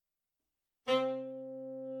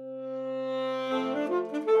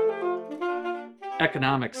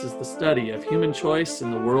Economics is the study of human choice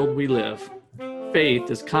in the world we live.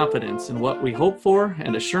 Faith is confidence in what we hope for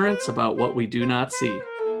and assurance about what we do not see.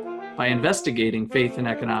 By investigating faith in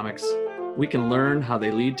economics, we can learn how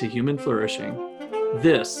they lead to human flourishing.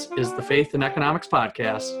 This is the Faith in Economics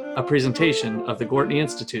Podcast, a presentation of the Gortney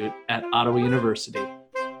Institute at Ottawa University.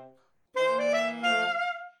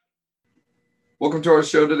 Welcome to our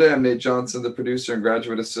show today. I'm Nate Johnson, the producer and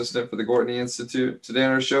graduate assistant for the Gortney Institute. Today on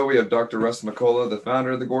our show, we have Dr. Russ McCullough, the founder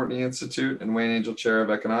of the Gortney Institute and Wayne Angell Chair of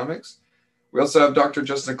Economics. We also have Dr.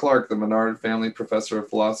 Justin Clark, the Menard Family Professor of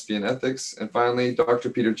Philosophy and Ethics. And finally, Dr.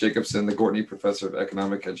 Peter Jacobson, the Gortney Professor of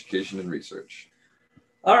Economic Education and Research.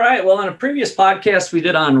 All right. Well, on a previous podcast we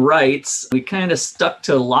did on rights, we kind of stuck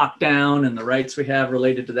to lockdown and the rights we have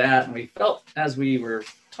related to that. And we felt as we were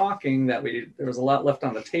talking that there was a lot left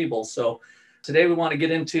on the table. So today we want to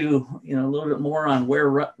get into a little bit more on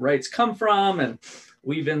where rights come from and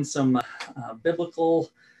weave in some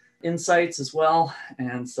biblical insights as well.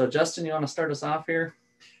 And so, Justin, you want to start us off here?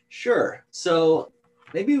 Sure. So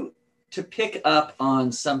maybe to pick up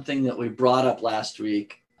on something that we brought up last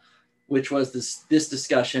week, which was this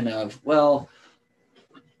discussion of, well,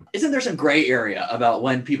 isn't there some gray area about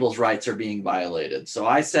when people's rights are being violated? So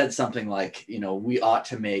I said something like, we ought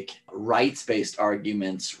to make rights-based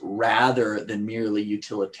arguments rather than merely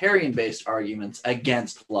utilitarian-based arguments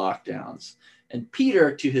against lockdowns. And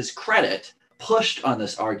Peter, to his credit, pushed on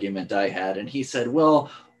this argument I had. And he said,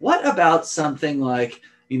 well, what about something like,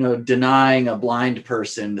 denying a blind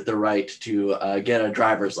person the right to get a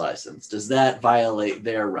driver's license? Does that violate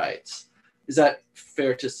their rights? Is that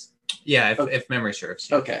fair to say? Yeah, if memory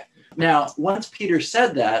serves. Okay. Now, once Peter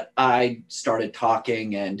said that, I started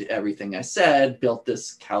talking and everything I said built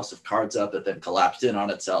this house of cards up that then collapsed in on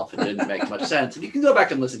itself. It didn't make much sense. And you can go back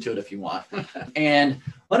and listen to it if you want. And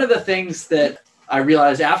one of the things that I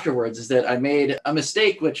realized afterwards is that I made a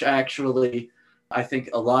mistake, which actually I think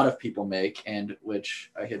a lot of people make and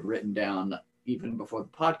which I had written down even before the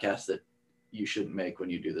podcast that you shouldn't make when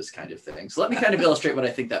you do this kind of thing. So let me kind of illustrate what I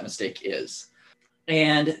think that mistake is.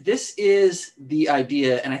 And this is the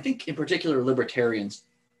idea, and I think in particular libertarians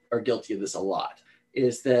are guilty of this a lot,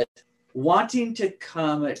 is that wanting to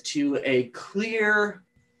come to a clear,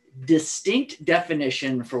 distinct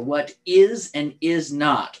definition for what is and is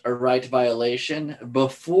not a right violation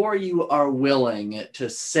before you are willing to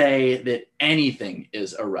say that anything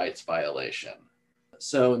is a rights violation.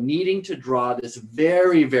 So needing to draw this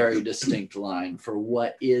very, very distinct line for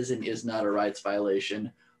what is and is not a rights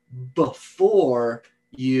violation before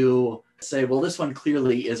you say, well, this one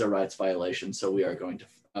clearly is a rights violation, so we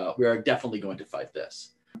are definitely going to fight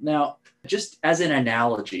this. Now, just as an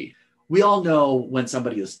analogy, we all know when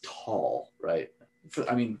somebody is tall, right? For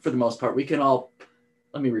the most part,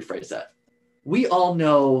 let me rephrase that. We all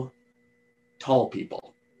know tall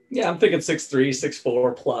people. Yeah, I'm thinking 6'3",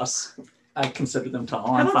 6'4" plus. I consider them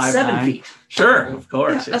tall. How about 7 feet? Sure, of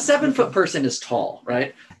course. Yeah, a 7-foot person is tall,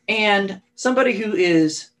 right? And somebody who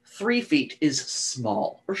is 3 feet is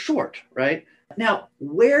small or short, right? Now,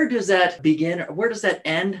 where does that begin? Where does that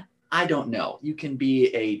end? I don't know. You can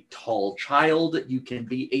be a tall child. You can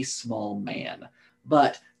be a small man.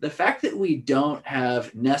 But the fact that we don't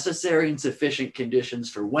have necessary and sufficient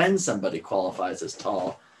conditions for when somebody qualifies as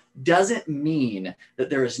tall doesn't mean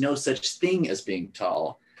that there is no such thing as being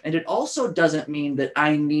tall. And it also doesn't mean that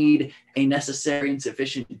I need a necessary and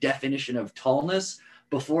sufficient definition of tallness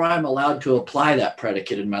before I'm allowed to apply that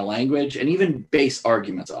predicate in my language and even base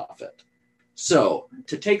arguments off it. So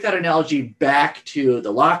to take that analogy back to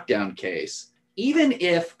the lockdown case, even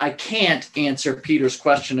if I can't answer Peter's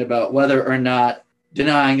question about whether or not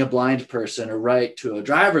denying a blind person a right to a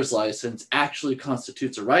driver's license actually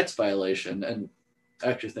constitutes a rights violation, and I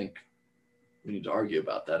actually think we need to argue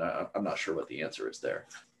about that. I'm not sure what the answer is there.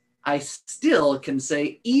 I still can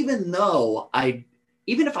say, even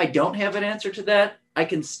if I don't have an answer to that, I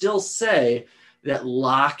can still say that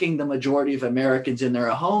locking the majority of Americans in their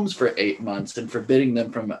homes for 8 months and forbidding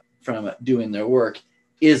them from doing their work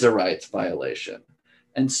is a rights violation.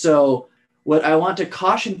 And so what I want to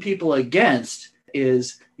caution people against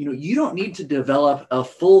is, you don't need to develop a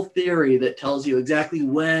full theory that tells you exactly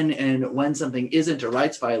when something isn't a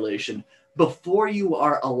rights violation before you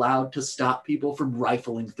are allowed to stop people from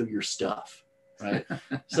rifling through your stuff, right?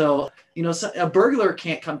 So a burglar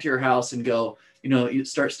can't come to your house and go, you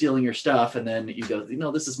start stealing your stuff and then you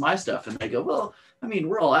go, this is my stuff. And they go, well,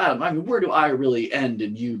 we're all atoms. Where do I really end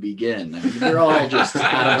and you begin? We're all just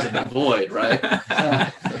atoms in the void, right?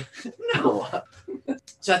 No.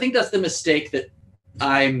 So I think that's the mistake that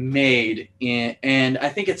I made. And I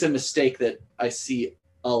think it's a mistake that I see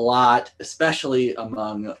a lot, especially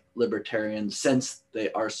among libertarians, since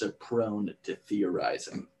they are so prone to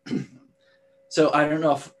theorizing. So I don't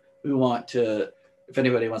know if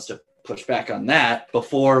anybody wants to push back on that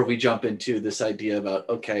before we jump into this idea about,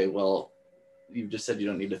 okay, well, you've just said you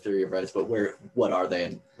don't need a theory of rights, but what are they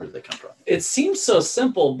and where do they come from? It seems so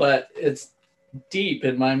simple, but it's deep,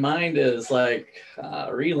 and my mind is like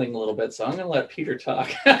reeling a little bit. So I'm going to let Peter talk.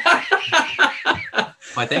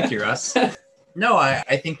 Why, thank you, Russ. No,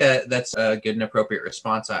 I think that's a good and appropriate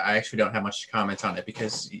response. I actually don't have much to comment on it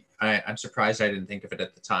because I'm surprised I didn't think of it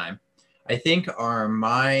at the time. I think our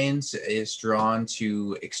minds is drawn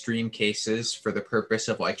to extreme cases for the purpose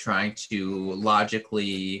of like trying to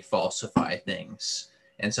logically falsify things.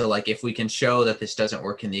 And so like if we can show that this doesn't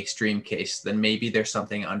work in the extreme case, then maybe there's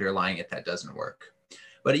something underlying it that doesn't work.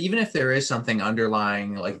 But even if there is something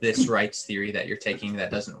underlying like this rights theory that you're taking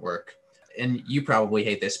that doesn't work, and you probably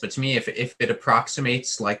hate this, but to me, if it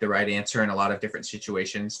approximates like the right answer in a lot of different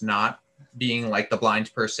situations, not being like the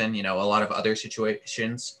blind person, a lot of other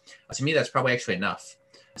situations, to me, that's probably actually enough.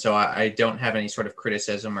 So I don't have any sort of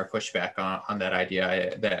criticism or pushback on that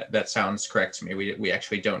idea. That sounds correct to me. We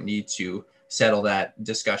actually don't need to settle that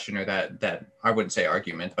discussion or that I wouldn't say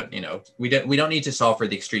argument, but we don't need to solve for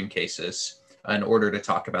the extreme cases in order to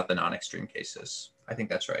talk about the non-extreme cases. I think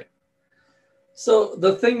that's right. So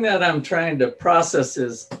the thing that I'm trying to process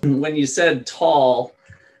is when you said tall,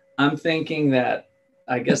 I'm thinking that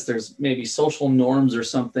I guess there's maybe social norms or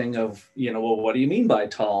something of, well, what do you mean by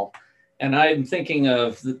tall? And I'm thinking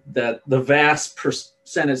of that the vast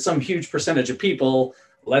percentage, some huge percentage of people,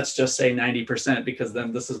 let's just say 90%, because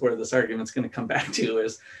then this is where this argument's going to come back to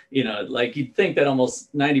is, like you'd think that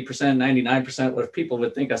almost 90%, 99% of people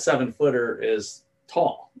would think a 7-footer is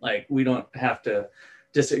tall. Like we don't have to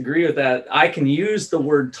disagree with that. I can use the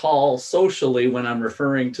word tall socially when I'm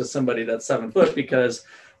referring to somebody that's 7 foot because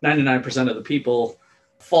 99% of the people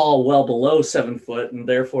fall well below 7 foot, and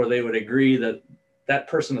therefore they would agree that that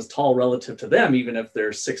person is tall relative to them, even if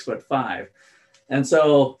they're 6'5". And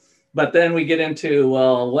so, but then we get into,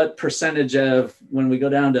 well, what percentage of, when we go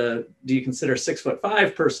down to, do you consider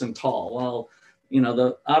 6'5" person tall? Well,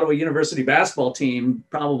 the Ottawa University basketball team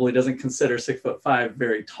probably doesn't consider 6'5"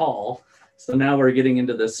 very tall. So now we're getting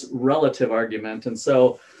into this relative argument. And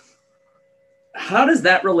so how does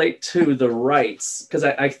that relate to the rights? Because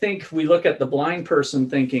I think we look at the blind person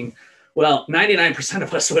thinking, well, 99%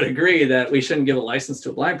 of us would agree that we shouldn't give a license to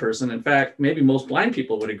a blind person. In fact, maybe most blind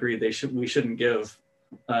people would agree we shouldn't give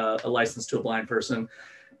a license to a blind person.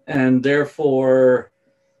 And therefore,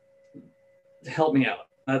 help me out.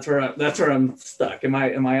 That's where I'm stuck. Am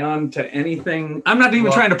I on to anything? I'm not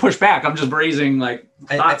even trying to push back. I'm just raising like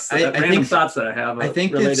thoughts, random thoughts that I have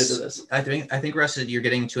related to this. I think Russ, you're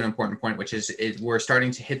getting to an important point, which is we're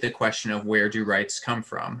starting to hit the question of where do rights come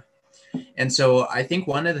from. And so I think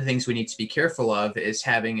one of the things we need to be careful of is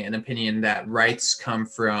having an opinion that rights come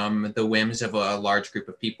from the whims of a large group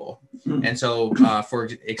of people. Mm-hmm. And so, for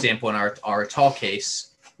example, in our tall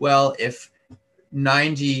case, well, if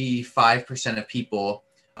 95% of people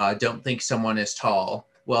don't think someone is tall,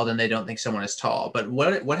 well, then they don't think someone is tall. But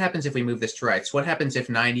what happens if we move this to rights? What happens if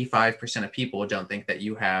 95% of people don't think that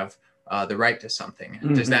you have the right to something?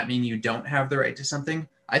 Mm-hmm. Does that mean you don't have the right to something?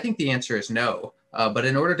 I think the answer is no. But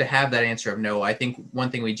in order to have that answer of no, I think one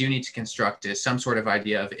thing we do need to construct is some sort of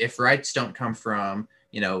idea of if rights don't come from,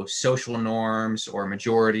 social norms or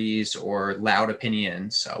majorities or loud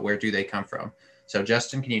opinions, where do they come from? So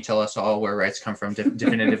Justin, can you tell us all where rights come from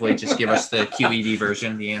definitively? Just give us the QED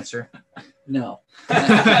version, the answer. No.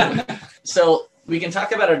 So we can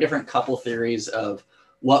talk about our different couple theories of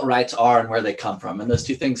what rights are and where they come from. And those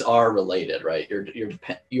two things are related, right?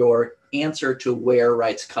 Your answer to where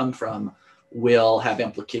rights come from will have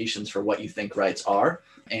implications for what you think rights are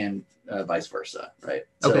and vice versa, right?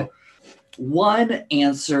 Okay. So one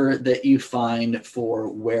answer that you find for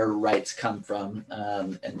where rights come from,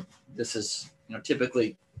 and this is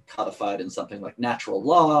typically codified in something like natural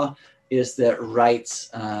law, is that rights,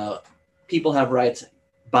 people have rights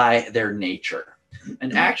by their nature.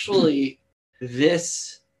 And actually,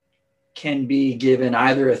 this can be given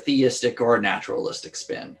either a theistic or a naturalistic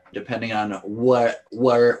spin, depending on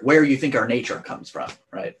where you think our nature comes from,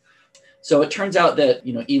 right? So it turns out that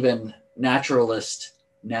even natural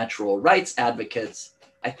rights advocates,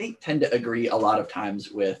 I think, tend to agree a lot of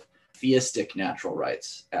times with theistic natural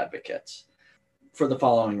rights advocates for the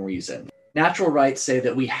following reason. Natural rights say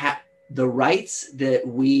that we have the rights that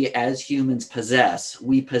we as humans possess,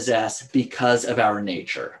 we possess because of our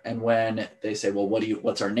nature. And when they say, well,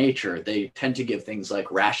 what's our nature? They tend to give things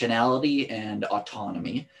like rationality and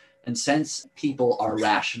autonomy. And since people are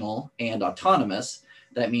rational and autonomous,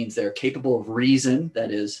 That means they're capable of reason,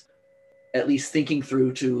 that is, at least thinking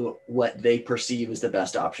through to what they perceive as the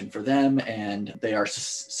best option for them, and they are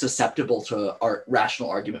susceptible to rational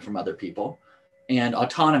argument from other people. And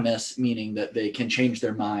autonomous, meaning that they can change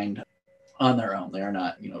their mind on their own. They are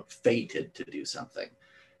not, fated to do something.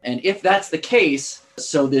 And if that's the case,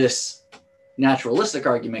 so this naturalistic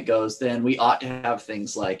argument goes, then we ought to have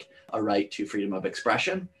things like a right to freedom of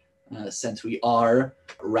expression. Since we are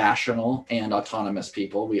rational and autonomous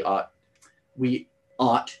people, we ought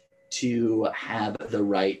to have the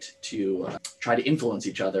right to try to influence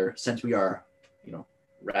each other, since we are,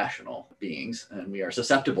 rational beings and we are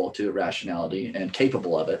susceptible to rationality and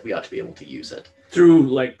capable of it. We ought to be able to use it through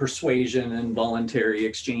like persuasion and voluntary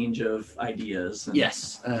exchange of ideas. And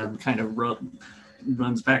yes. Kind of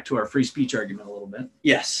runs back to our free speech argument a little bit.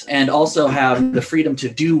 Yes. And also have the freedom to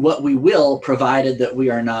do what we will, provided that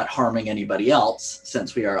we are not harming anybody else,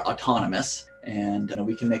 since we are autonomous. And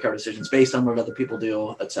we can make our decisions based on what other people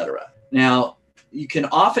do, etc. Now, you can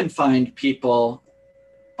often find people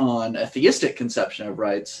on a theistic conception of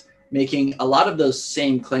rights making a lot of those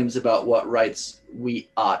same claims about what rights we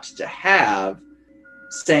ought to have,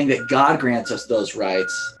 saying that God grants us those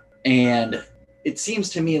rights. And it seems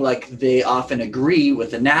to me like they often agree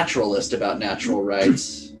with the naturalist about natural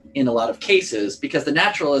rights in a lot of cases, because the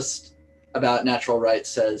naturalist about natural rights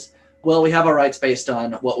says, well, we have our rights based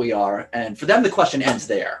on what we are. And for them, the question ends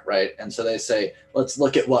there, right? And so they say, let's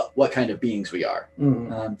look at what kind of beings we are.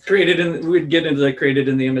 Mm-hmm. We'd get into the created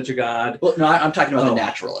in the image of God. Well, no, I'm talking about the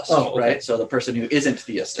naturalist, okay. Right? So the person who isn't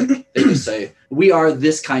theistic, they just say, we are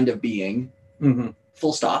this kind of being,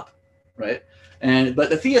 full stop, right? But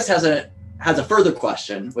the theist has a further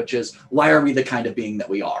question, which is, why are we the kind of being that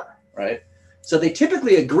we are, right? So they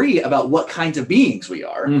typically agree about what kinds of beings we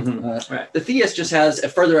are. Right. The theist just has a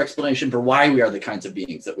further explanation for why we are the kinds of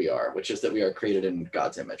beings that we are, which is that we are created in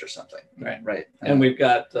God's image or something. Right. And we've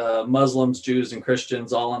got Muslims, Jews, and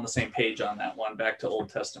Christians all on the same page on that one, back to Old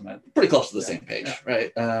Testament. Pretty close to the same page,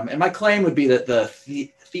 right? And my claim would be that the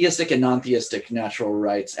theistic and non-theistic natural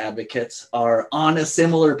rights advocates are on a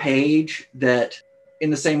similar page, that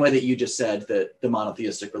in the same way that you just said that the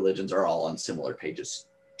monotheistic religions are all on similar pages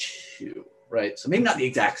too. Right. So maybe not the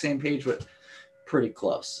exact same page, but pretty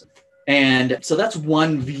close. And so that's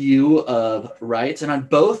one view of rights. And on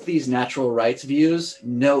both these natural rights views,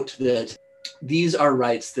 note that these are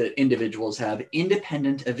rights that individuals have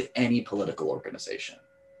independent of any political organization.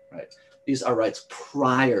 Right. These are rights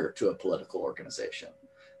prior to a political organization.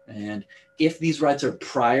 And if these rights are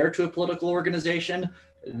prior to a political organization,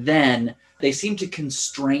 then they seem to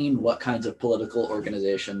constrain what kinds of political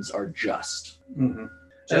organizations are just. Mm-hmm.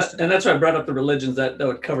 And that's why I brought up the religions that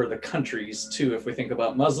would cover the countries too. If we think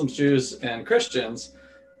about Muslims, Jews, and Christians,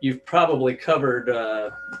 you've probably covered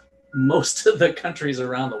most of the countries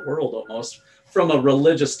around the world almost from a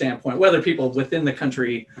religious standpoint, whether people within the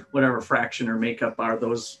country, whatever fraction or makeup are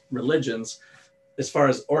those religions. As far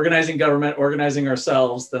as organizing government, organizing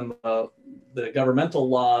ourselves, then the governmental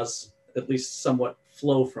laws at least somewhat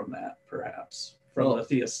flow from that, perhaps, from the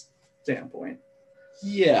theist standpoint.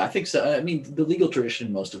 Yeah, I think so. I mean, the legal tradition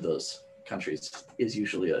in most of those countries is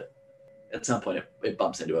usually at some point it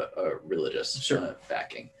bumps into a religious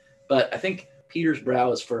backing. But I think Peter's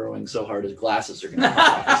brow is furrowing so hard his glasses are going to fall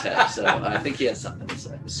off his head. So I think he has something to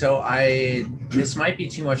say. So this might be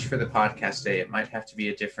too much for the podcast day. It might have to be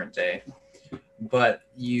a different day. But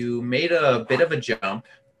you made a bit of a jump.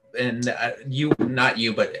 And not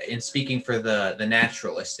you, but in speaking for the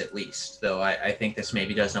naturalist at least, though I think this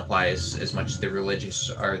maybe doesn't apply as much to the religious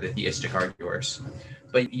or the theistic arguers.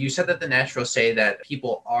 But you said that the naturalists say that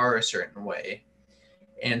people are a certain way,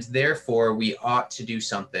 and therefore we ought to do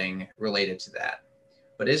something related to that.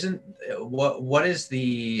 But what is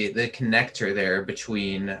the connector there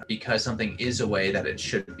between because something is a way that it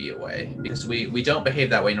should be a way? Because we don't behave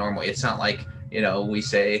that way normally. It's not like, we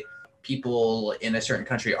say, people in a certain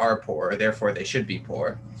country are poor, therefore they should be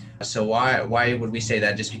poor. So why would we say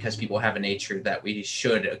that just because people have a nature that we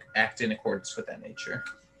should act in accordance with that nature?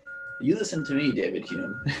 You listen to me, David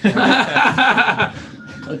Hume.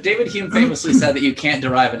 David Hume famously said that you can't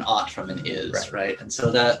derive an ought from an is, right? And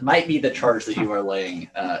so that might be the charge that you are laying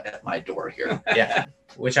at my door here. Yeah,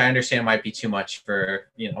 which I understand might be too much for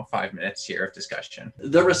 5 minutes here of discussion.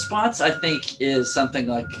 The response, I think, is something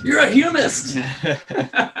like, "You're a humist."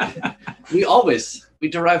 We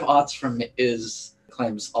derive oughts from is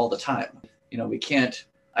claims all the time.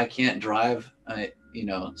 I can't drive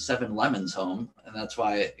 7 lemons home, and that's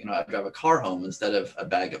why I drive a car home instead of a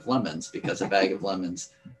bag of lemons, because a bag of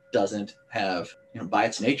lemons doesn't have, by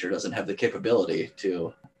its nature, doesn't have the capability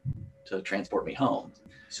to transport me home.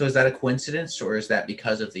 So is that a coincidence, or is that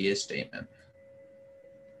because of the is statement?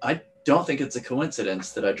 I don't think it's a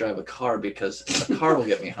coincidence that I drive a car because a car will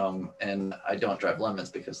get me home, and I don't drive lemons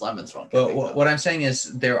because lemons won't get Well, me home. what I'm saying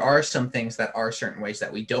is there are some things that are certain ways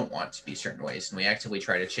that we don't want to be certain ways, and we actively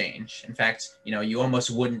try to change. In fact, you almost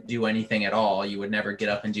wouldn't do anything at all. You would never get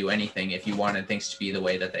up and do anything if you wanted things to be the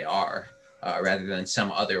way that they are, rather than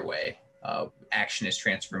some other way. Action is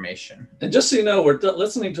transformation. And just so you know, we're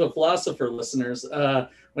listening to a philosopher, listeners.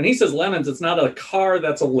 When he says lemons, it's not a car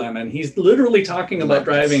that's a lemon. He's literally talking about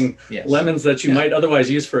driving lemons that you might otherwise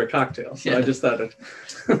use for a cocktail. So I just thought I'd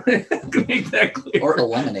make that clear. Or a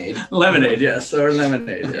lemonade. Lemonade, yes. Or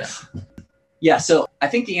lemonade, yes. Yeah, so I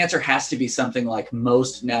think the answer has to be something like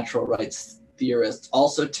most natural rights theorists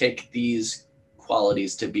also take these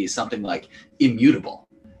qualities to be something like immutable.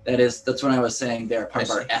 That's what I was saying. They're part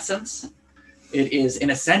of our essence. It is an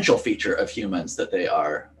essential feature of humans that they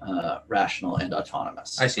are rational and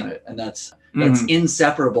autonomous. I see. Right? And that's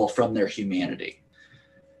inseparable from their humanity.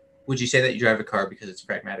 Would you say that you drive a car because it's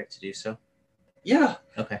pragmatic to do so? Yeah.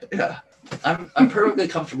 Okay. Yeah. I'm perfectly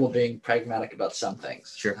comfortable being pragmatic about some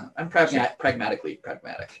things. Sure. I'm pragmatically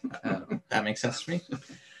pragmatic. That makes sense to me.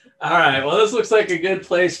 All right. Well, this looks like a good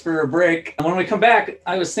place for a break. When we come back,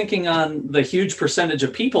 I was thinking on the huge percentage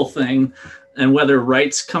of people thing and whether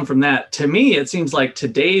rights come from that. To me, it seems like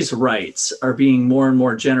today's rights are being more and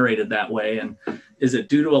more generated that way. And is it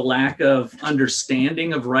due to a lack of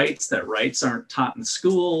understanding of rights, that rights aren't taught in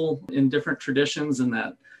school in different traditions, and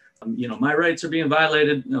that, my rights are being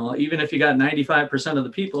violated? Even if you got 95% of the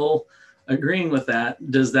people agreeing with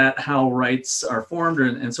that, does that how rights are formed?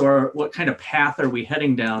 And so what kind of path are we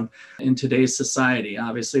heading down in today's society?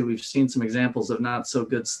 Obviously, we've seen some examples of not so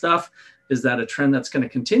good stuff. Is that a trend that's going to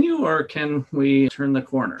continue, or can we turn the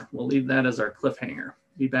corner? We'll leave that as our cliffhanger.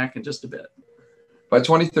 Be back in just a bit. By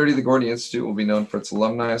 2030, the Gortney Institute will be known for its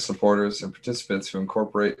alumni, supporters, and participants who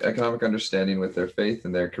incorporate economic understanding with their faith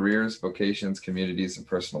in their careers, vocations, communities, and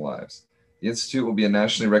personal lives. The Institute will be a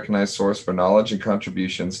nationally recognized source for knowledge and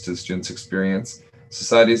contributions to the students' experience,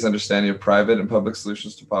 society's understanding of private and public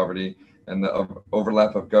solutions to poverty, and the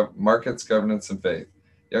overlap of markets, governance, and faith.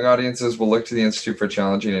 Young audiences will look to the Institute for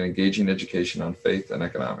challenging and engaging education on faith and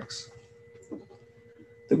economics.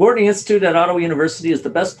 The Gortney Institute at Ottawa University is the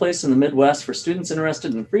best place in the Midwest for students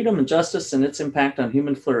interested in freedom and justice and its impact on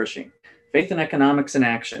human flourishing. Faith and economics in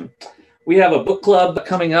action. We have a book club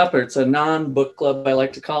coming up, or it's a non-book club, I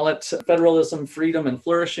like to call it, Federalism, Freedom, and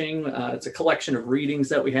Flourishing. It's a collection of readings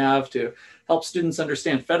that we have to help students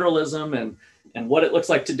understand federalism and what it looks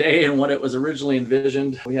like today and what it was originally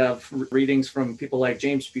envisioned. We have readings from people like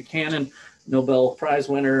James Buchanan, Nobel Prize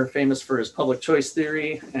winner, famous for his public choice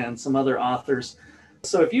theory, and some other authors.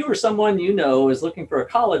 So if you or someone is looking for a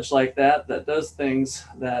college like that does things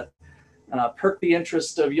that perk the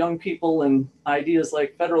interest of young people and ideas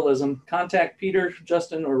like federalism, contact Peter,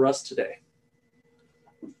 Justin, or Russ today.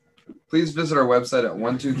 Please visit our website at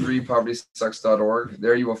 123povertysucks.org.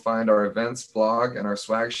 There you will find our events, blog, and our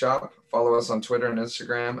swag shop. Follow us on Twitter and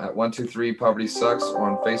Instagram at 123povertysucks, or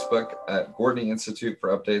on Facebook at Gortney Institute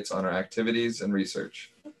for updates on our activities and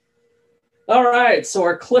research. All right, so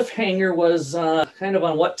our cliffhanger was kind of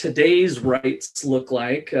on what today's rights look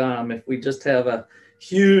like. If we just have a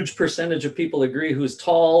huge percentage of people agree who's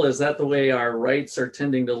tall, is that the way our rights are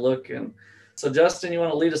tending to look? And so, Justin, you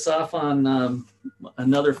want to lead us off on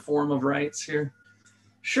another form of rights here?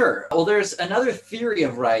 Sure. Well, there's another theory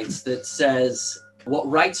of rights that says what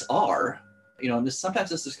rights are, and sometimes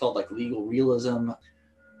this is called like legal realism. I'm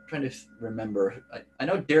trying to remember. I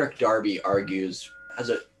know Derek Darby argues, has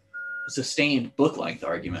a sustained book-length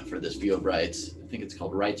argument for this view of rights. I think it's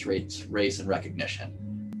called Rights, Race, and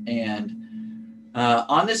Recognition. And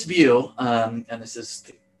on this view, and this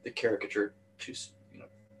is the caricature to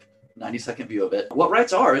 90-second view of it, what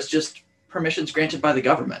rights are is just permissions granted by the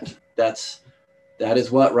government. That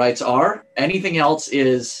is what rights are. Anything else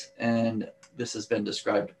is, and this has been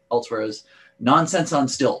described elsewhere as nonsense on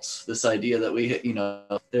stilts. This idea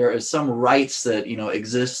that there is some rights that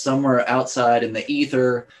exist somewhere outside in the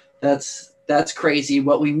ether. That's crazy.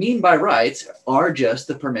 What we mean by rights are just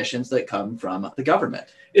the permissions that come from the government.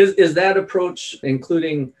 Is that approach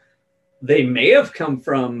including they may have come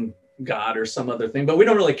from God or some other thing, but we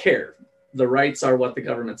don't really care? The rights are what the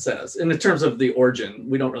government says. And in terms of the origin,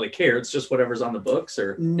 we don't really care. It's just whatever's on the books,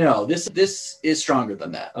 or no. This is stronger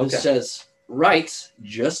than that. Okay. This says rights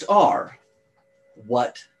just are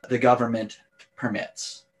what the government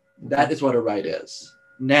permits. That is what a right is.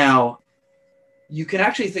 Now, you can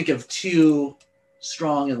actually think of two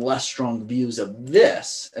strong and less strong views of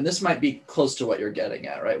this, and this might be close to what you're getting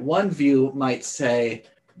at, right? One view might say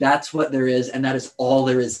That's what there is, and that is all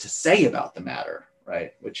there is to say about the matter,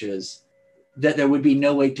 right? Which is that there would be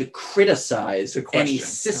no way to criticize any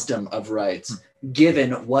system of rights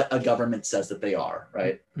given what a government says that they are,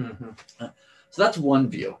 right? So that's one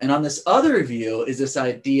view. And on this other view is this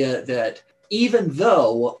idea that even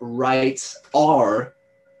though rights are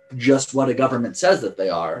just what a government says that they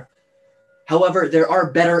are, however, there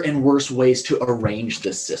are better and worse ways to arrange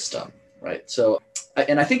this system, right? So,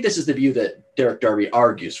 and I think this is the view that Derek Darby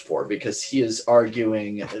argues for, because he is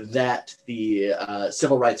arguing that the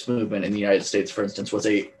civil rights movement in the United States, for instance,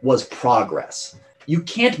 was progress. You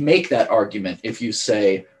can't make that argument if you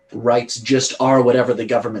say rights just are whatever the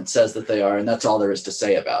government says that they are, and that's all there is to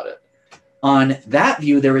say about it. On that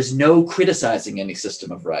view, there is no criticizing any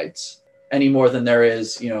system of rights any more than there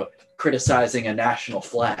is, criticizing a national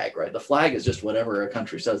flag, right? The flag is just whatever a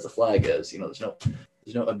country says the flag is.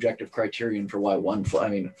 There's no objective criterion for why one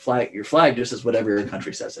flag. Your flag just is whatever your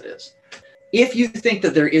country says it is. If you think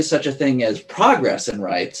that there is such a thing as progress in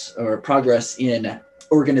rights or progress in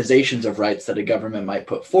organizations of rights that a government might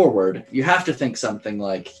put forward, you have to think something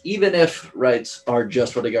like, even if rights are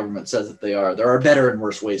just what a government says that they are, there are better and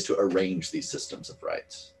worse ways to arrange these systems of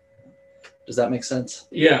rights. Does that make sense?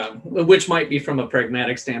 Yeah, which might be from a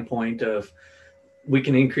pragmatic standpoint of we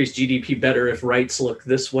can increase GDP better if rights look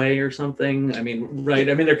this way or something.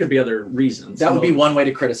 There could be other reasons. That would be one way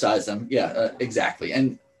to criticize them. Yeah, exactly.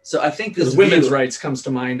 And so I think this women's rights comes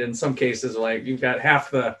to mind in some cases, like you've got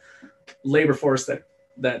half the labor force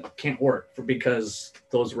that can't work because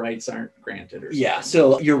those rights aren't granted. Yeah,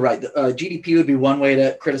 so you're right. GDP would be one way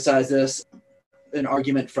to criticize this. An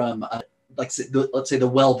argument from, let's say the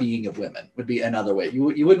well-being of women would be another way. You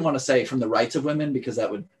wouldn't want to say from the rights of women, because that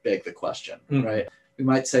would beg the question, right? We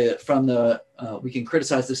might say that from we can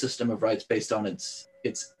criticize the system of rights based on its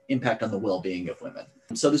impact on the well-being of women.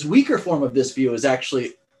 So this weaker form of this view is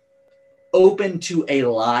actually open to a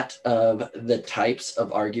lot of the types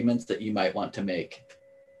of arguments that you might want to make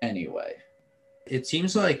anyway. It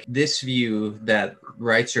seems like this view that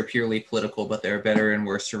rights are purely political, but there are better and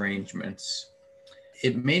worse arrangements,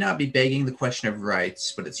 it may not be begging the question of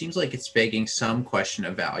rights, but it seems like it's begging some question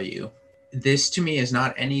of value. This to me is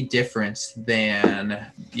not any different than,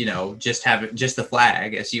 just the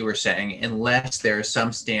flag, as you were saying, unless there's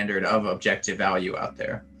some standard of objective value out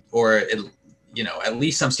there, or at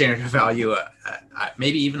least some standard of value,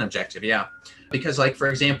 maybe even objective. Yeah. Because for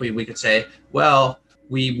example, we could say, well,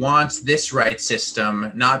 we want this right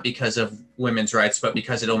system, not because of women's rights, but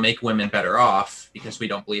because it'll make women better off, because we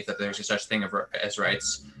don't believe that there's a such thing as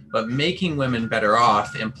rights. But making women better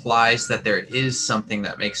off implies that there is something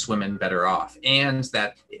that makes women better off, and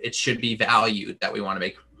that it should be valued that we want to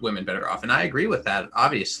make women better off. And I agree with that,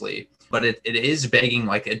 obviously, but it is begging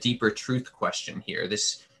a deeper truth question here.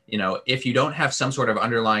 This, if you don't have some sort of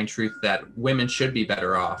underlying truth that women should be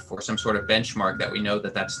better off, or some sort of benchmark that we know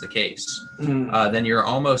that that's the case, then you're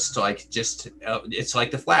almost it's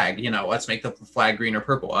like the flag, let's make the flag green or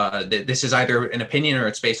purple. This is either an opinion or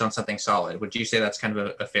it's based on something solid. Would you say that's kind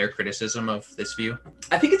of a fair criticism of this view?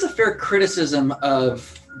 I think it's a fair criticism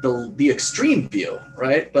of the extreme view,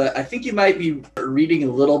 right? But I think you might be reading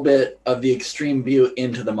a little bit of the extreme view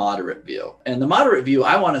into the moderate view. And the moderate view,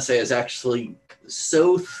 I want to say, is actually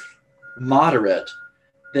so moderate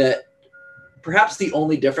that perhaps the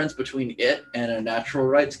only difference between it and a natural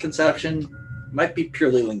rights conception might be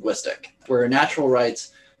purely linguistic, where a natural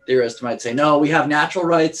rights theorist might say, no, we have natural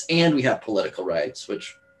rights and we have political rights,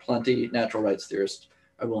 which plenty natural rights theorists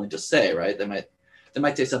are willing to say, right? They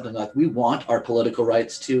might say something like, we want our political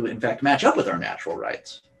rights to, in fact, match up with our natural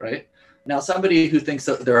rights, right? Now, somebody who thinks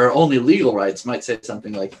that there are only legal rights might say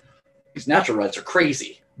something like, these natural rights are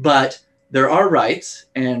crazy, but there are rights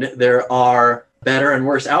and there are better and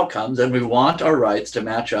worse outcomes, and we want our rights to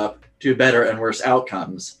match up to better and worse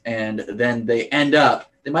outcomes. And then they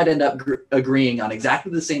might end up agreeing on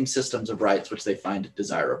exactly the same systems of rights which they find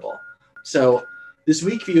desirable. So this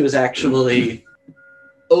weak view is actually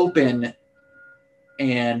open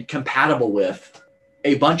and compatible with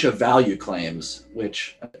a bunch of value claims,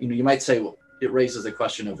 which you might say, well, it raises the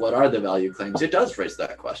question of what are the value claims? It does raise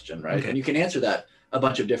that question, right? Okay. And you can answer that a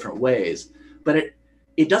bunch of different ways, but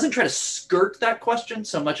it doesn't try to skirt that question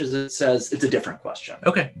so much as it says it's a different question.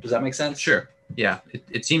 Okay. Does that make sense? Sure. Yeah.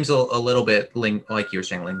 It seems a little bit like you were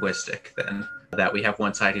saying, linguistic then, that we have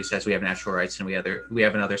one side who says we have natural rights and we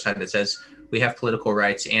have another side that says we have political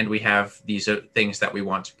rights and we have these things that we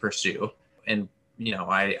want to pursue. And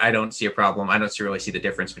I don't see a problem. I don't really see the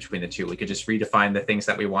difference between the two. We could just redefine the things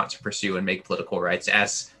that we want to pursue and make political rights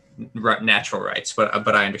as natural rights.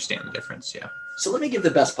 But I understand the difference. Yeah. So let me give the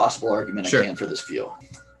best possible argument I can for this view.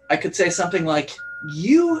 I could say something like,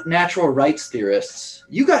 You natural rights theorists,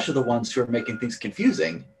 you guys are the ones who are making things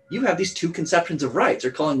confusing. You have these two conceptions of rights.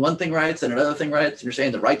 You're calling one thing rights and another thing rights, and you're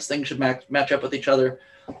saying the rights thing should match up with each other.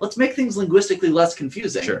 Let's make things linguistically less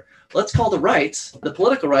confusing. Sure. Let's call the rights, the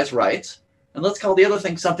political rights, rights, and let's call the other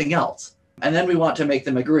thing something else. And then we want to make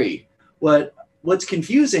them agree. What's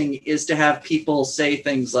confusing is to have people say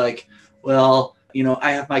things like, well,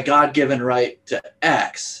 I have my God-given right to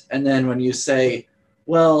X. And then when you say,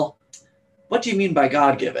 well, what do you mean by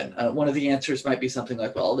God-given? One of the answers might be something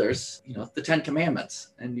like, well, there's, the 10 Commandments.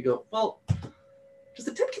 And you go, well, does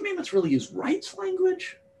the 10 Commandments really use rights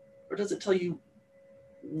language? Or does it tell you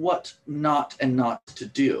what not and not to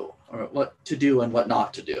do, or what to do and what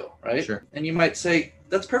not to do, right? Sure. And you might say,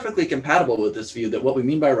 that's perfectly compatible with this view that what we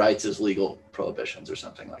mean by rights is legal prohibitions or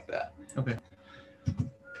something like that. Okay.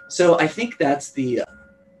 So I think that's the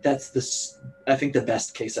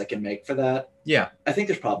best case I can make for that. Yeah. I think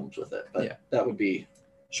there's problems with it, but Yeah. that would be.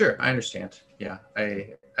 Sure, I understand. Yeah,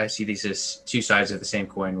 I see these as two sides of the same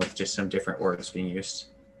coin with just some different words being used.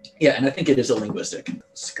 Yeah, and I think it is a linguistic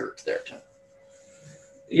skirt there too.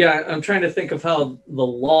 Yeah, I'm trying to think of how the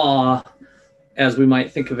law, as we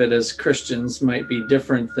might think of it as Christians, might be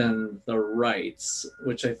different than the rights,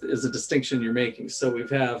 which is a distinction you're making. So we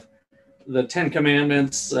have the 10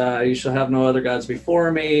 Commandments, you shall have no other gods before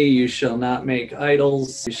me, you shall not make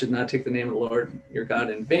idols, you should not take the name of the Lord your God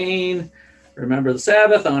in vain, remember the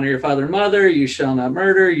Sabbath, honor your father and mother, you shall not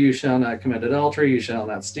murder, you shall not commit adultery, you shall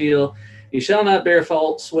not steal, you shall not bear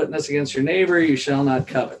false witness against your neighbor, you shall not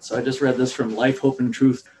covet. So I just read this from Life, Hope, and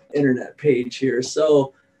Truth internet page here.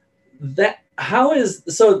 So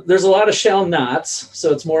there's a lot of shall nots.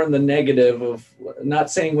 So it's more in the negative of not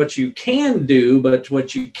saying what you can do, but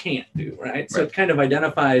what you can't do, right? So it kind of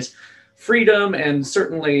identifies freedom and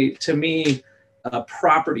certainly to me,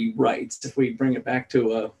 property rights. If we bring it back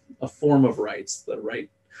to a form of rights, the right,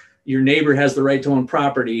 your neighbor has the right to own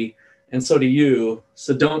property, and so do you.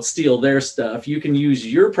 So don't steal their stuff. You can use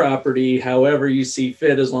your property however you see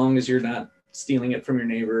fit, as long as you're not stealing it from your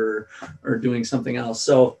neighbor or doing something else.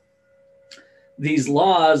 So these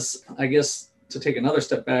laws, I guess, to take another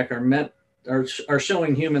step back, are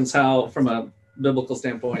showing humans how, from a biblical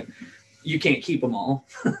standpoint, you can't keep them all.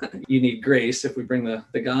 You need grace if we bring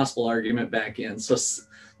the gospel argument back in. So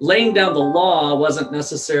laying down the law wasn't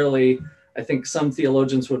necessarily, I think some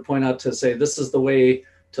theologians would point out to say, this is the way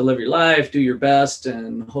to live your life, do your best,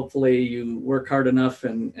 and hopefully you work hard enough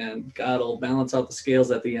and God will balance out the scales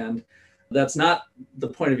at the end. That's not the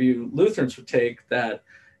point of view Lutherans would take, that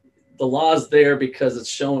the law is there because it's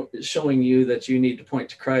showing you that you need to point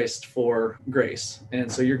to Christ for grace. And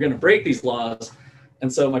so you're going to break these laws.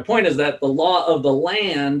 And so my point is that the law of the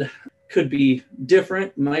land could be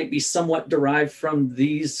different, might be somewhat derived from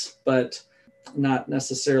these, but not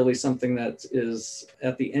necessarily something that is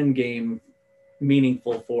at the end game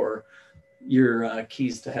meaningful for your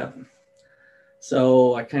keys to heaven.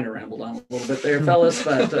 So I kind of rambled on a little bit there, fellas,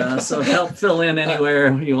 but so help fill in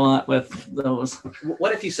anywhere you want with those.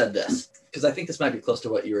 What if you said this? Because I think this might be close to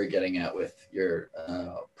what you were getting at with your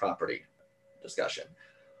property discussion.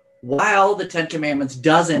 While the 10 Commandments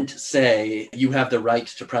doesn't say you have the right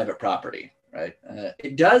to private property, right?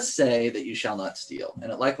 It does say that you shall not steal.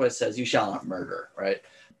 And it likewise says you shall not murder, right?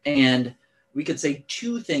 And we could say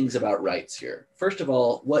two things about rights here. First of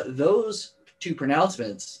all, what those two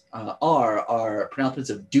pronouncements are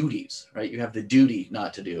pronouncements of duties, right? You have the duty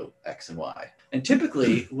not to do X and Y. And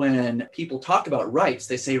typically when people talk about rights,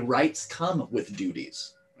 they say rights come with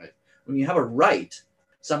duties, right? When you have a right,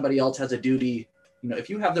 somebody else has a duty.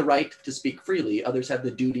 If you have the right to speak freely, others have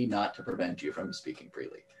the duty not to prevent you from speaking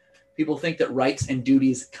freely. People think that rights and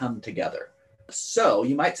duties come together. So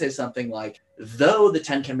you might say something like, though the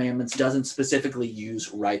 10 Commandments doesn't specifically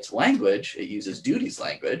use rights language, it uses duties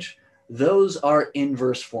language, those are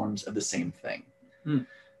inverse forms of the same thing.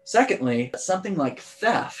 Secondly, something like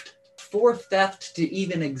theft. For theft to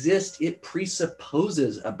even exist, it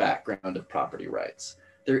presupposes a background of property rights.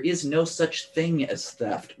 There is no such thing as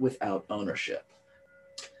theft without ownership.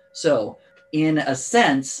 So, in a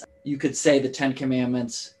sense, you could say the 10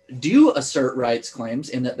 Commandments do assert rights claims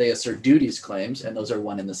in that they assert duties claims, and those are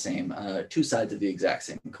one and the same, two sides of the exact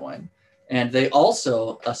same coin. And they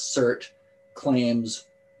also assert claims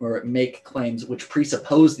or make claims which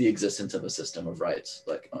presuppose the existence of a system of rights,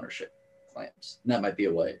 like ownership claims. And that might be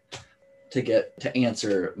a way to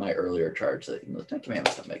answer my earlier charge that the 10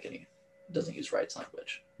 Commandments doesn't use rights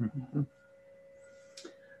language. Mm-hmm.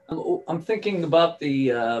 I'm thinking about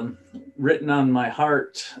the written on my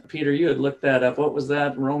heart. Peter, you had looked that up. What was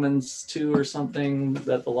that? Romans 2 or something,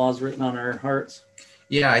 that the law is written on our hearts?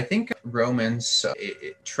 Yeah, I think Romans,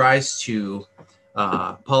 it tries to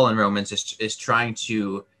Paul in Romans is trying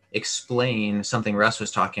to explain something Russ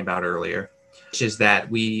was talking about earlier, which is that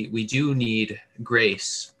we do need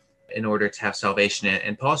grace in order to have salvation.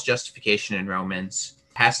 And Paul's justification in Romans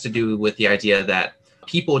has to do with the idea that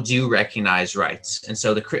people do recognize rights. And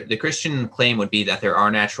so the Christian claim would be that there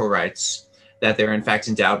are natural rights, that they're in fact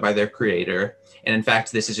endowed by their creator. And in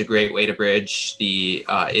fact, this is a great way to bridge the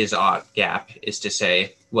is-ought gap, is to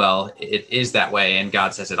say, well, it is that way, and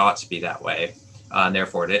God says it ought to be that way. And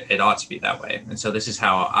therefore, it ought to be that way. And so this is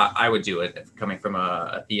how I would do it, coming from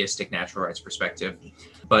a theistic natural rights perspective.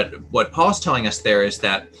 But what Paul's telling us there is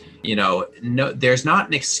that, no, there's not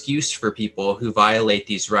an excuse for people who violate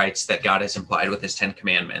these rights that God has implied with his 10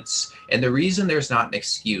 commandments. And the reason there's not an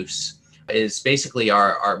excuse is basically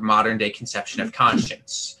our modern day conception of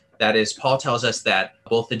conscience. That is, Paul tells us that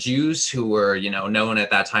both the Jews, who were, known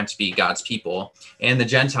at that time to be God's people, and the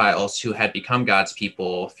Gentiles, who had become God's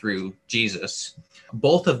people through Jesus,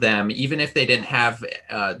 both of them, even if they didn't have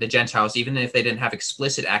the Gentiles, even if they didn't have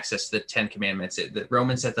explicit access to the 10 commandments, the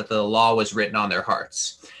Romans said that the law was written on their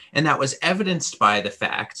hearts. And that was evidenced by the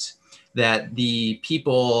fact that the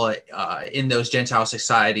people in those Gentile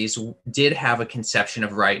societies did have a conception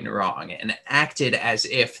of right and wrong and acted as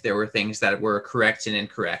if there were things that were correct and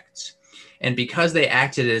incorrect. And because they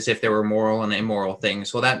acted as if there were moral and immoral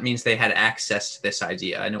things, well, that means they had access to this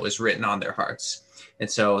idea, and it was written on their hearts.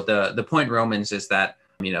 And so the point in Romans is that,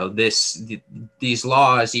 these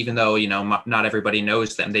laws, even though, not everybody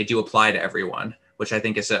knows them, they do apply to everyone, which I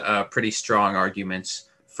think is a pretty strong argument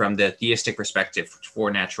from the theistic perspective for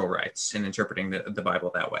natural rights and interpreting the Bible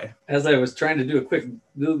that way. As I was trying to do a quick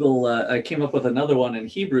Google, I came up with another one in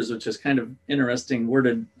Hebrews, which is kind of interesting,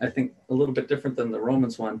 worded, I think, a little bit different than the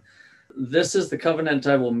Romans one. This is the covenant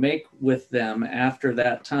I will make with them after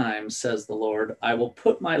that time, says the Lord. I will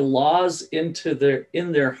put my laws in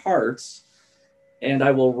their hearts, and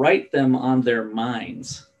I will write them on their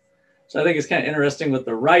minds. So I think it's kind of interesting with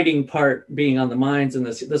the writing part being on the minds, and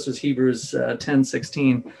this was Hebrews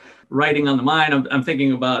 10:16, writing on the mind. I'm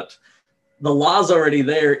thinking about the law's already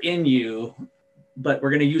there in you, but we're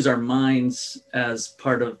going to use our minds as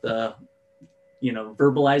part of the,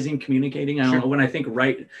 verbalizing, communicating. I don't know, when I think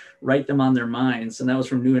write them on their minds, and that was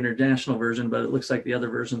from New International Version, but it looks like the other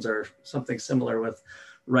versions are something similar with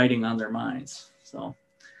writing on their minds. So.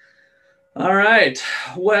 All right.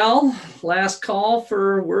 Well, last call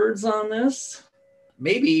for words on this.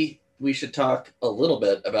 Maybe we should talk a little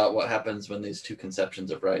bit about what happens when these two conceptions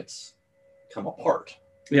of rights come apart.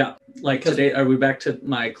 Yeah. Like today, are we back to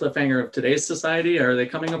my cliffhanger of today's society? Are they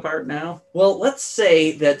coming apart now? Well, let's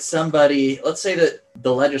say that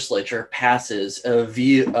the legislature passes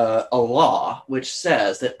a law which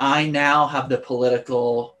says that I now have the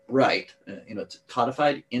political right, it's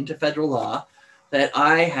codified into federal law, that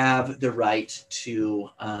I have the right to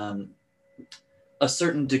a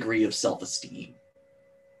certain degree of self-esteem.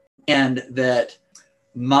 And that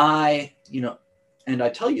and I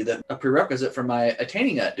tell you that a prerequisite for my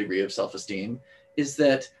attaining that degree of self-esteem is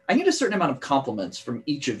that I need a certain amount of compliments from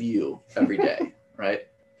each of you every day, right?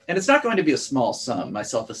 And it's not going to be a small sum. My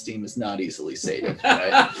self-esteem is not easily sated,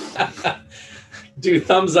 right? Do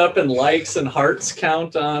thumbs up and likes and hearts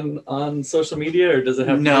count on social media, or does it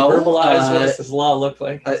have to be No, verbalized? What does this law look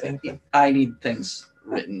like? I need things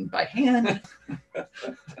written by hand. I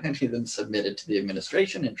need them submitted to the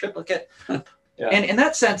administration in triplicate. Yeah. And in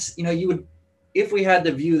that sense, you would, if we had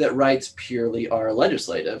the view that rights purely are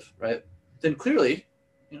legislative, right, then clearly,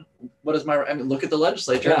 what is my, look at the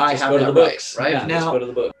legislature. Yeah, I have that right, right? Yeah, now, just go to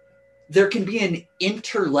the book. There can be an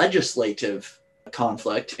interlegislative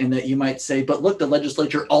conflict in that you might say, but look, the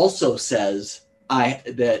legislature also says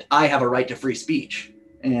that I have a right to free speech,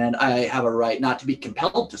 and I have a right not to be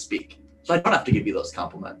compelled to speak. So I don't have to give you those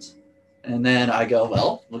compliments. And then I go,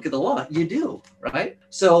 well, look at the law. You do, right?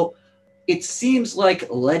 So it seems like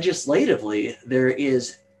legislatively there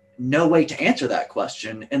is no way to answer that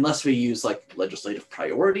question unless we use like legislative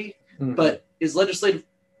priority. Mm-hmm. But is legislative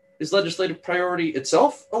priority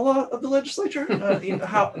itself a law of the legislature?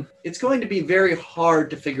 How it's going to be very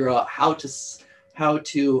hard to figure out how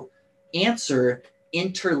to answer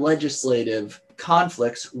interlegislative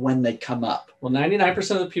conflicts when they come up. Well,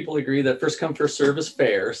 99% of the people agree that first come, first serve is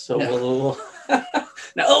fair. So we'll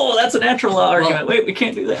no, that's a natural law argument. Wait, we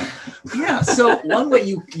can't do that. Yeah. So one way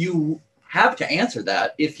you have to answer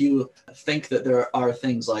that, if you think that there are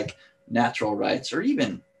things like natural rights or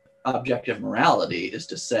even objective morality, is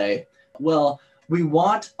to say, well, we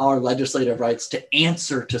want our legislative rights to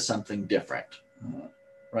answer to something different,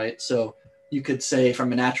 right? So you could say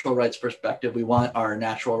from a natural rights perspective, we want our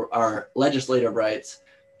legislative rights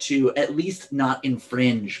to at least not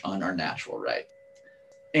infringe on our natural right.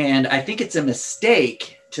 And I think it's a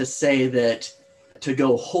mistake to say that, to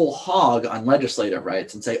go whole hog on legislative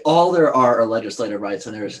rights and say all there are legislative rights,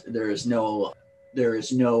 and there is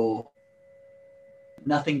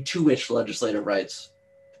nothing to which legislative rights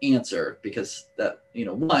answer, because that,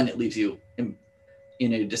 one, it leaves you in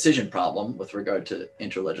a decision problem with regard to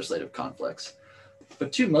interlegislative conflicts.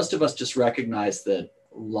 But two, most of us just recognize that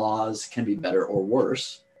laws can be better or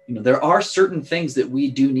worse. There are certain things that we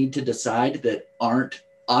do need to decide that aren't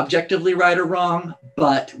objectively right or wrong,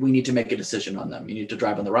 but we need to make a decision on them. You need to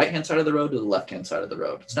drive on the right-hand side of the road or the left-hand side of the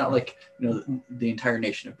road. It's not like, the entire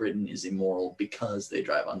nation of Britain is immoral because they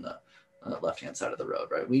drive on the left-hand side of the road,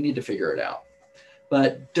 right? We need to figure it out.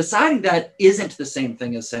 But deciding that isn't the same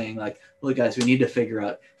thing as saying, like, look, guys, we need to figure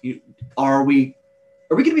out, are we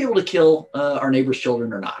going to be able to kill our neighbor's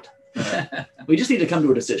children or not? We just need to come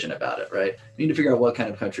to a decision about it, right? We need to figure out what kind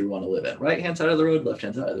of country we want to live in. Right-hand side of the road,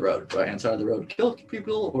 left-hand side of the road. Right-hand side of the road, kill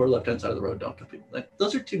people, or left-hand side of the road, don't kill people.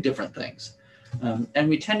 Those are two different things. And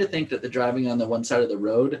we tend to think that the driving on the one side of the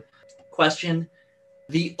road question,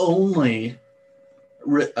 the only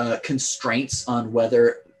constraints on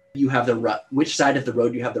whether you have which side of the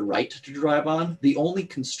road you have the right to drive on, the only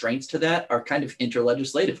constraints to that are kind of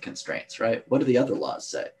interlegislative constraints, right? What do the other laws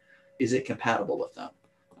say? Is it compatible with them?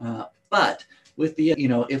 But with the,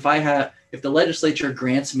 if the legislature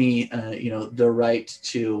grants me, the right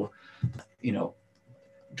to,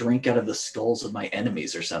 drink out of the skulls of my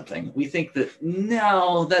enemies or something, we think that,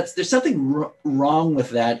 no, there's something wrong with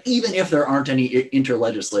that, even if there aren't any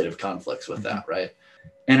interlegislative conflicts with that, right?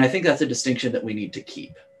 And I think that's a distinction that we need to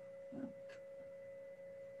keep.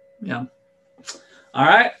 Yeah. All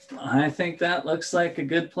right. I think that looks like a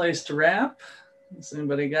good place to wrap. Has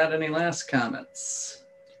anybody got any last comments?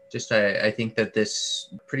 Just, I think that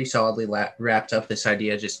this pretty solidly wrapped up this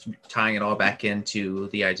idea, just tying it all back into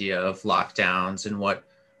the idea of lockdowns and what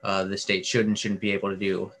the state should and shouldn't be able to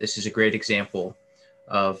do. This is a great example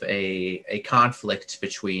of a conflict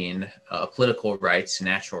between political rights and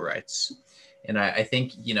natural rights. And I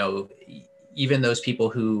think, even those people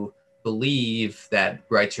who believe that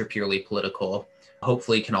rights are purely political,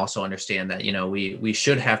 hopefully can also understand that, we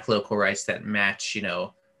should have political rights that match,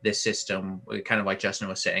 this system, kind of like Justin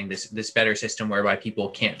was saying, this better system whereby people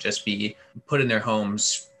can't just be put in their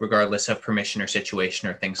homes regardless of permission or situation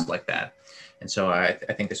or things like that. And so I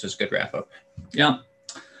think this was a good wrap up. Yeah.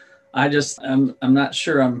 I'm not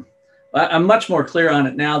sure I'm much more clear on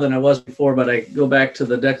it now than I was before, but I go back to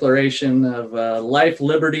the Declaration of Life,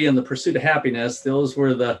 Liberty, and the Pursuit of Happiness. Those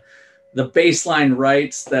were the baseline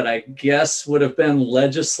rights that I guess would have been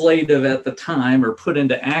legislative at the time or put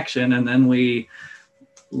into action. And then we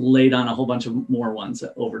laid on a whole bunch of more ones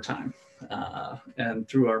over time and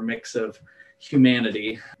through our mix of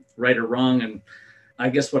humanity, right or wrong. And I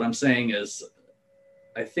guess what I'm saying is,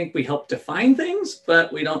 I think we help define things,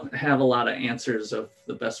 but we don't have a lot of answers of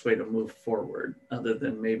the best way to move forward, other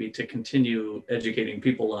than maybe to continue educating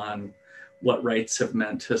people on what rights have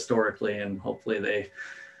meant historically. And hopefully they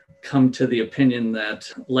come to the opinion that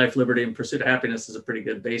life, liberty, and pursuit of happiness is a pretty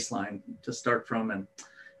good baseline to start from,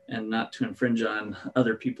 and not to infringe on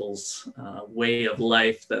other people's way of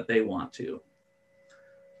life that they want to.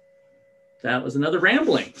 That was another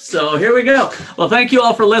rambling. So here we go. Well, thank you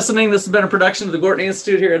all for listening. This has been a production of the Gortney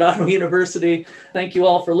Institute here at Ottawa University. Thank you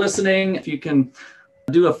all for listening. If you can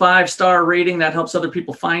do a 5-star rating, that helps other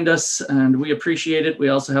people find us, and we appreciate it. We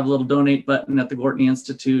also have a little donate button at the Gortney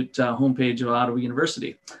Institute homepage of Ottawa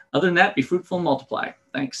University. Other than that, be fruitful and multiply.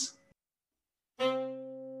 Thanks.